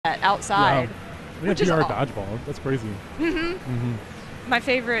outside. Yeah. We have VR dodgeball. That's crazy. My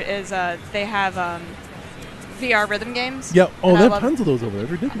favorite is they have VR rhythm games. Yeah. Oh, they have tons of those over there.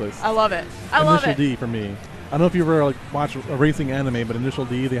 It's ridiculous. I love it. I love it. Initial D for me. I don't know if you ever like watch a racing anime, but Initial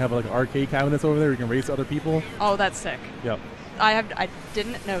D, they have like arcade cabinets over there. You can race other people. Oh, that's sick. Yep. I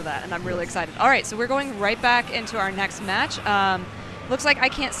didn't know that, and I'm really excited. All right, so we're going right back into our next match. Looks like I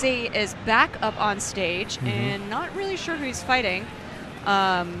Can't See is back up on stage, and not really sure who he's fighting,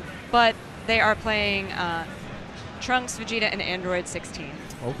 but they are playing Trunks, Vegeta, and Android 16.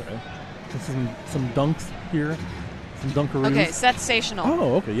 Okay. Some dunks here. Some dunkaroos. Okay, Sethsasional.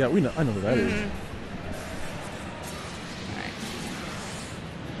 Oh, okay. Yeah, I know who that is.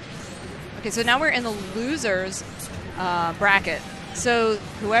 Okay, so now we're in the losers bracket. So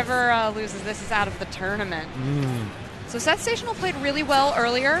whoever loses this is out of the tournament. So Sethsasional played really well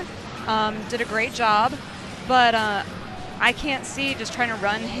earlier, did a great job, but I Can't See just trying to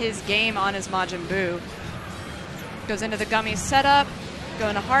run his game on his Majin Buu. Goes into the gummy setup,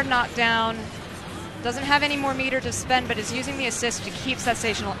 going to hard knockdown, doesn't have any more meter to spend, but is using the assist to keep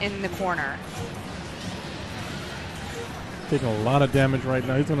Sethsasional in the corner. Taking a lot of damage right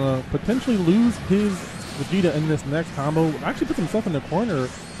now. He's going to potentially lose his Vegeta in this next combo. Actually puts himself in the corner.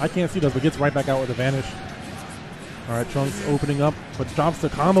 I Can't See does, but gets right back out with a vanish. All right, Trunks opening up, but drops the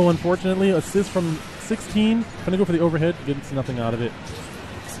combo, unfortunately. Assist from 16. Going to go for the overhead. Gets nothing out of it.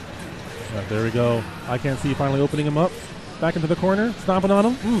 All right, there we go. I Can't See finally opening him up. Back into the corner. Stomping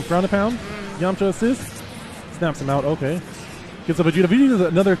on him. Ground and pound. Yamcha assist. Snaps him out. Okay. Gets a Vegeta. Vegeta is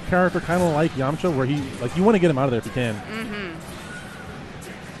another character kind of like Yamcha, where you want to get him out of there if you can.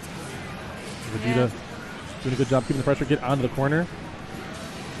 Vegeta doing a good job keeping the pressure. Get onto the corner.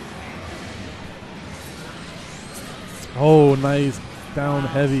 Oh, nice. Down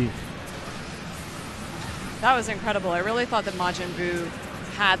heavy. That was incredible. I really thought that Majin Buu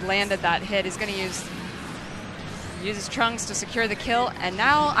had landed that hit. He's going to uses Trunks to secure the kill, and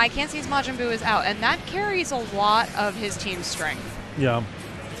now I Can't See his Majin Buu is out, and that carries a lot of his team's strength. Yeah.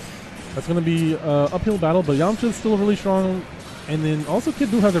 That's going to be an uphill battle, but Yamcha's still really strong, and then also Kid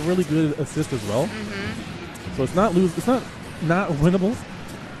Buu has a really good assist as well. So it's not winnable,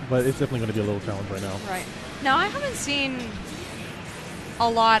 but it's definitely going to be a little challenge right now. Right. Now, I haven't seen a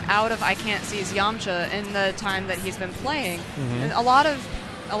lot out of I Can't See's Yamcha in the time that he's been playing. And a lot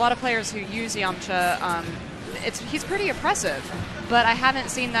of players who use Yamcha, he's pretty oppressive, but I haven't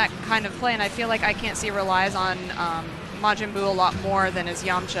seen that kind of play, and I feel like I Can't See relies on Majin Buu a lot more than his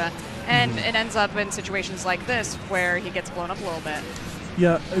Yamcha, and it ends up in situations like this where he gets blown up a little bit.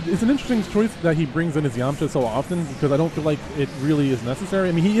 Yeah, it's an interesting choice that he brings in his Yamcha so often, because I don't feel like it really is necessary.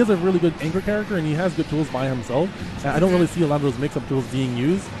 I mean, he is a really good anchor character, and he has good tools by himself. And I don't really see a lot of those mix-up tools being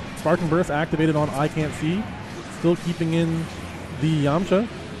used. Spark and Burst activated on I Can't See, still keeping in the Yamcha.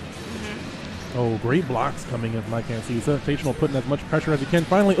 Oh, great blocks coming in from I Can't See. Sethsasional putting as much pressure as he can.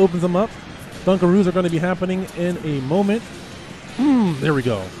 Finally opens them up. Dunkaroos are going to be happening in a moment. There we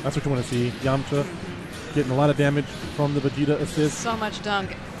go. That's what you want to see. Yamcha getting a lot of damage from the Vegeta assist. So much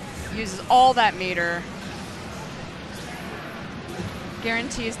dunk. Uses all that meter.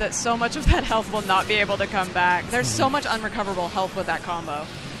 Guarantees that so much of that health will not be able to come back. There's so much unrecoverable health with that combo.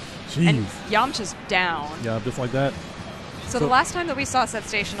 Jeez. And Yamcha's down. Yeah, just like that. So the last time that we saw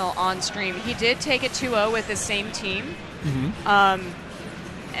Sethsasional on stream, he did take it 2-0 with his same team. And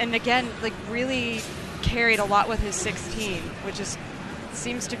again, like really carried a lot with his 16, which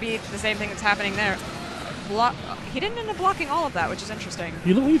seems to be the same thing that's happening there. He didn't end up blocking all of that, which is interesting.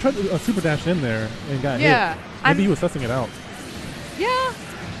 He looked like he tried to super dash in there and got hit. Maybe he was sussing it out. Yeah.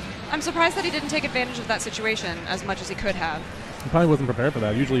 I'm surprised that he didn't take advantage of that situation as much as he could have. He probably wasn't prepared for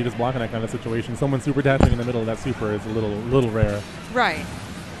that. Usually just blocking that kind of situation. Someone super dashing in the middle of that super is a little rare. Right.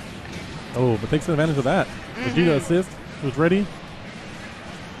 Oh, but takes advantage of that. Vegeta assist. Was ready.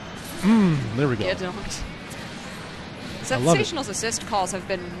 There we go. Yeah, dunked. Sethsasional's assist calls have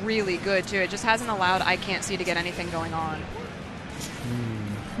been really good, too. It just hasn't allowed I Can't See to get anything going on.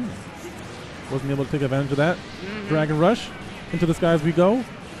 Wasn't able to take advantage of that. Dragon Rush. Into the skies we go.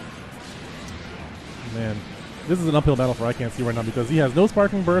 Man, this is an uphill battle for I Can't See right now because he has no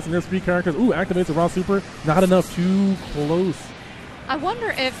Sparking Burst and there's 3 characters. Ooh, activates a raw super. Not enough. Too close. I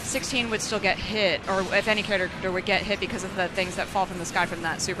wonder if 16 would still get hit, or if any character would get hit because of the things that fall from the sky from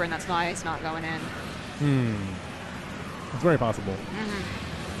that super, and that's nice, not going in. It's very possible.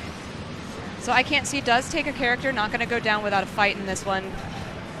 So I Can't See does take a character, not going to go down without a fight in this one.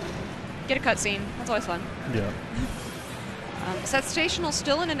 Get a cutscene. That's always fun. Yeah. Sethsasional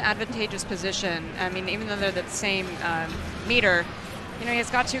still in an advantageous position. I mean, even though they're the same meter, you know, he's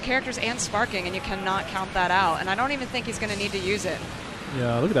got 2 characters and sparking, and you cannot count that out. And I don't even think he's going to need to use it.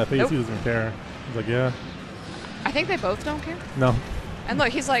 Yeah, look at that face. Nope. He doesn't care. He's like, yeah. I think they both don't care. No. And look,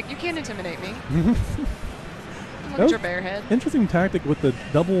 he's like, you can't intimidate me. Look That at your bare head. Interesting tactic with the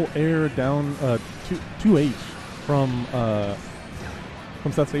double air down 2H from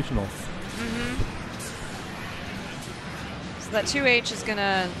Sethsasional. So that 2H is going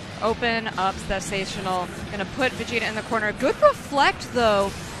to open up Sethsasional. Going to put Vegeta in the corner. Good reflect,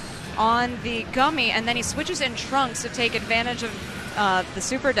 though, on the Gummy. And then he switches in Trunks to take advantage of the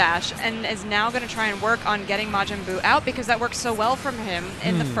Super Dash. And is now going to try and work on getting Majin Buu out because that worked so well from him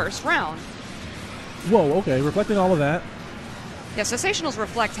in the first round. Whoa, okay. Reflecting all of that. Yeah, Sethsasional's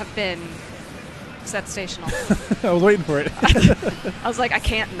reflects have been Sethsasional. I was waiting for it. I was like, I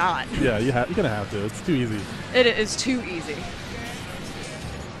can't not. Yeah, you're going to have to. It's too easy. It is too easy.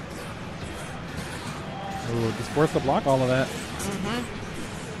 Ooh, just forced to block all of that.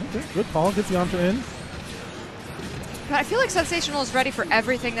 Okay, good call. Gets Yamcha in. But I feel like Sethsasional is ready for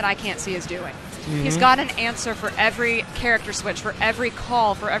everything that I Can't See is doing. He's got an answer for every character switch, for every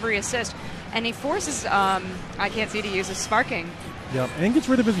call, for every assist. And he forces I Can't See to use his sparking. Yep, and gets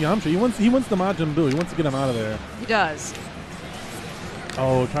rid of his Yamcha. He wants the Majin Buu. He wants to get him out of there. He does.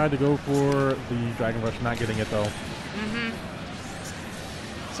 Oh, tried to go for the Dragon Rush, not getting it though.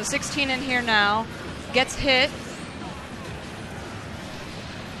 So 16 in here now. Gets hit.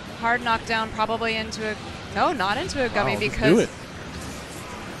 Hard knockdown probably into a... No, not into a Gummy because... Do it.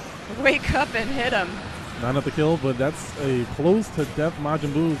 Wake up and hit him. Not enough to kill, but that's a close to death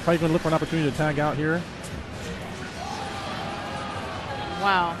Majin Buu. Probably going to look for an opportunity to tag out here.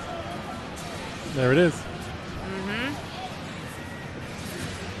 Wow. There it is.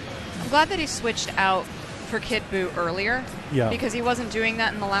 I'm glad that he switched out for Kid Buu earlier. Yeah. Because he wasn't doing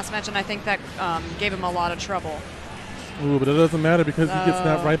that in the last match, and I think that gave him a lot of trouble. Ooh, but it doesn't matter because he gets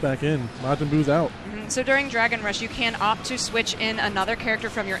snapped right back in. Majin Buu's out. So during Dragon Rush, you can opt to switch in another character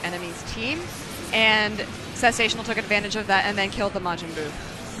from your enemy's team, and Sethsasional took advantage of that and then killed the Majin Buu.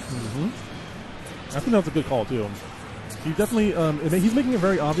 I think that's a good call too. He definitely, he's making it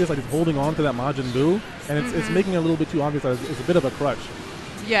very obvious, like he's holding on to that Majin Buu, and it's making it a little bit too obvious that it's a bit of a crutch.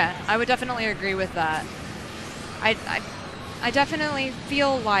 Yeah, I would definitely agree with that. I definitely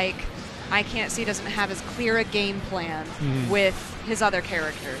feel like I Can't See doesn't have as clear a game plan with his other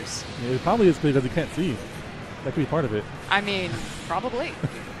characters. Yeah, it probably is because he can't see. That could be part of it. I mean, probably.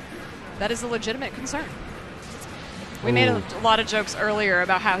 That is a legitimate concern. We made a lot of jokes earlier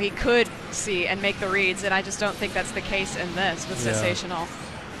about how he could see and make the reads, and I just don't think that's the case in this with Sethsasional.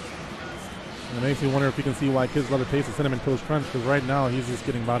 And it makes me wonder if you can see why kids love the taste of Cinnamon Toast Crunch, because right now he's just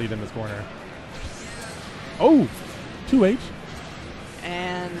getting bodied in this corner. Oh! 2H.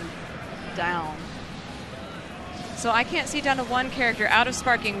 And down. So I Can't See down to one character, out of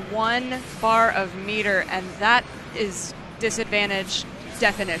sparking 1 bar of meter, and that is disadvantage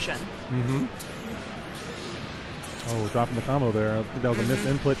definition. Oh, dropping the combo there. I think that was a missed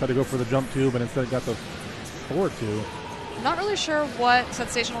input. Tried to go for the jump 2, but instead got the forward 2. Not really sure what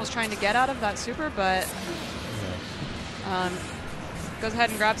Sethsasional was trying to get out of that super, but goes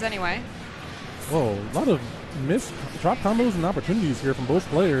ahead and grabs anyway. Whoa, a lot of missed drop combos and opportunities here from both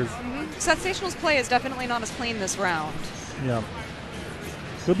players. Sethsasional's play is definitely not as clean this round. Yeah.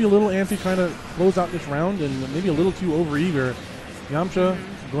 Could be a little antsy trying to close out this round and maybe a little too overeager. Yamcha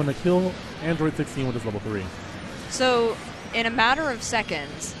going to kill Android 16 with his level 3. So in a matter of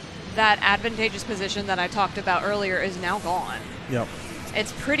seconds, that advantageous position that I talked about earlier is now gone. Yep.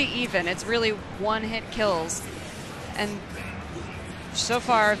 It's pretty even. It's really one-hit kills. And so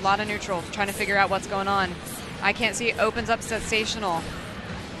far, a lot of neutral, trying to figure out what's going on. I Can't See opens up Sethsasional.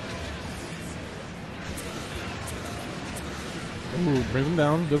 Ooh, brings him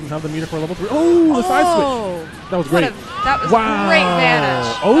down. Doesn't have the meter for level 3. Oh, the side switch. That was great. That was a great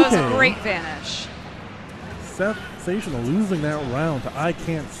vanish. Okay. That was a great vanish. Sethsasional losing that round to I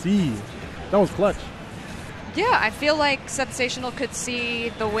Can't See. That was clutch. Yeah, I feel like Sethsasional could see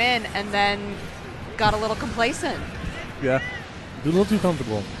the win and then got a little complacent. Yeah. A little too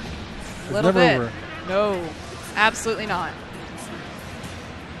comfortable. It's Little never bit. over. No, absolutely not.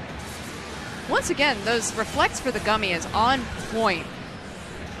 Once again, those reflects for the Gummy is on point.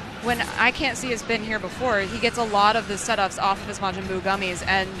 When I Can't See has been here before, he gets a lot of the setups off of his Majin Buu Gummies,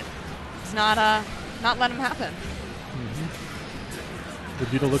 and it's not letting him happen.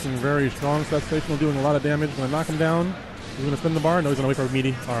 Vegeta looking very strong. Sethsasional doing a lot of damage. Going to knock him down. He's going to spin the bar. No, he's going to wait for a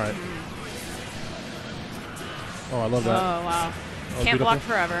meaty. All right. Oh, I love that. Oh, wow. Can't beautiful. block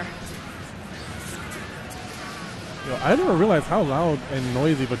forever. Yo, I never realized how loud and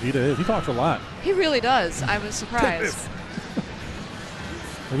noisy Vegeta is. He talks a lot. He really does. I was surprised.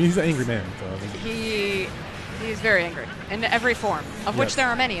 I mean, he's an angry man. So I mean. He's very angry in every form, of which there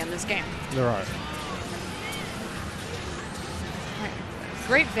are many in this game. There are. Right.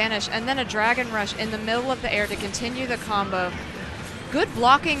 Great vanish, and then a Dragon Rush in the middle of the air to continue the combo. Good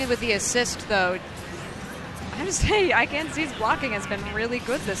blocking with the assist, though. I have to say, I can't see his blocking has been really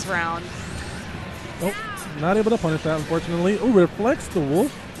good this round. Oh, not able to punish that, unfortunately. Oh, reflects the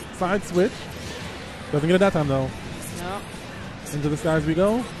wolf. Side switch. Doesn't get it that time, though. No. Into the skies we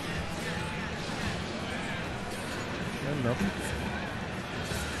go. And nothing.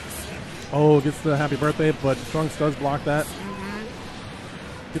 Oh, gets the happy birthday, but Trunks does block that.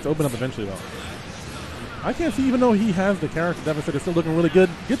 Gets open up eventually, though. I can't see, even though he has the character deficit, it's still looking really good.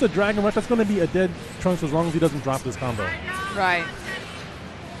 Gets a Dragon Rush. That's going to be a dead Trunks as long as he doesn't drop this combo. Right.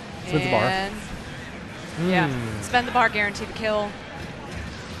 Spins the bar. Yeah, spend the bar, guaranteed to kill.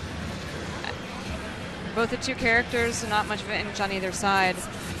 Both the two characters, so not much of an inch on either side.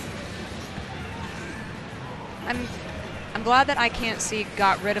 I'm glad that I Can't See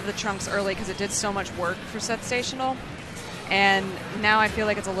got rid of the Trunks early because it did so much work for Sethsasional. And now I feel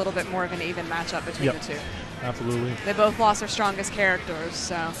like it's a little bit more of an even matchup between the two. Absolutely. They both lost their strongest characters,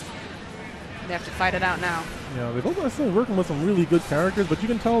 so they have to fight it out now. Yeah, they both are still working with some really good characters, but you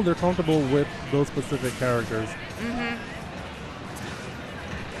can tell they're comfortable with those specific characters. Right,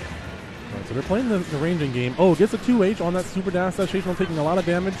 so they're playing the ranging game. Oh, gets a 2H on that super dash. Sethsasional taking a lot of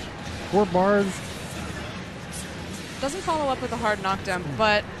damage. 4 bars. Doesn't follow up with a hard knockdown,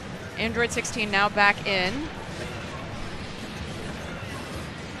 but Android 16 now back in.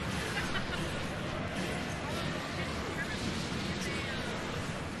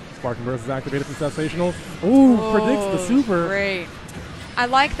 Sparking Burst is activated from Sethsasional. Ooh, predicts the super. Great. I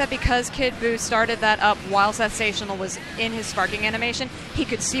like that because Kid Buu started that up while Sethsasional was in his sparking animation, he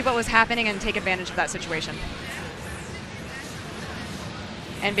could see what was happening and take advantage of that situation.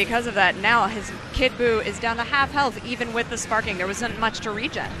 And because of that, now his Kid Buu is down to half health, even with the sparking. There wasn't much to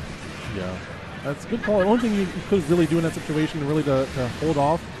regen. Yeah, that's a good call. The only thing you could really do in that situation, really to hold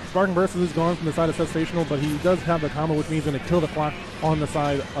off. Sparking Burst is gone from the side of Sethsasional, but he does have the combo, which means he's going to kill the clock on the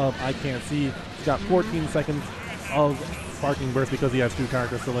side of I Can't See. He's got 14 seconds of Sparking Burst because he has 2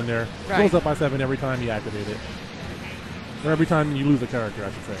 characters still in there. Right. Goes up by 7 every time you activate it. Or every time you lose a character,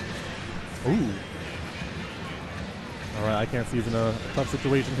 I should say. Ooh. All right, I Can't See is in a tough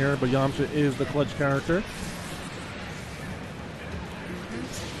situation here, but Yamcha is the clutch character.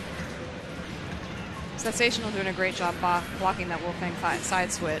 Sethsasional doing a great job blocking that Wolfang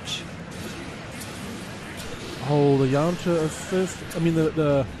side switch. Oh, the Yamcha assist. I mean,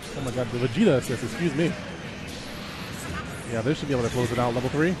 oh my god, the Vegeta assist, excuse me. Yeah, they should be able to close it out, level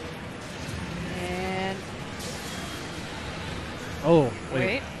 3. And... Oh,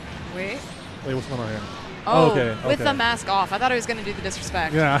 Wait, what's going on here? Oh, okay. with the mask off. I thought I was going to do the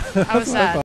disrespect. Yeah. I was sad.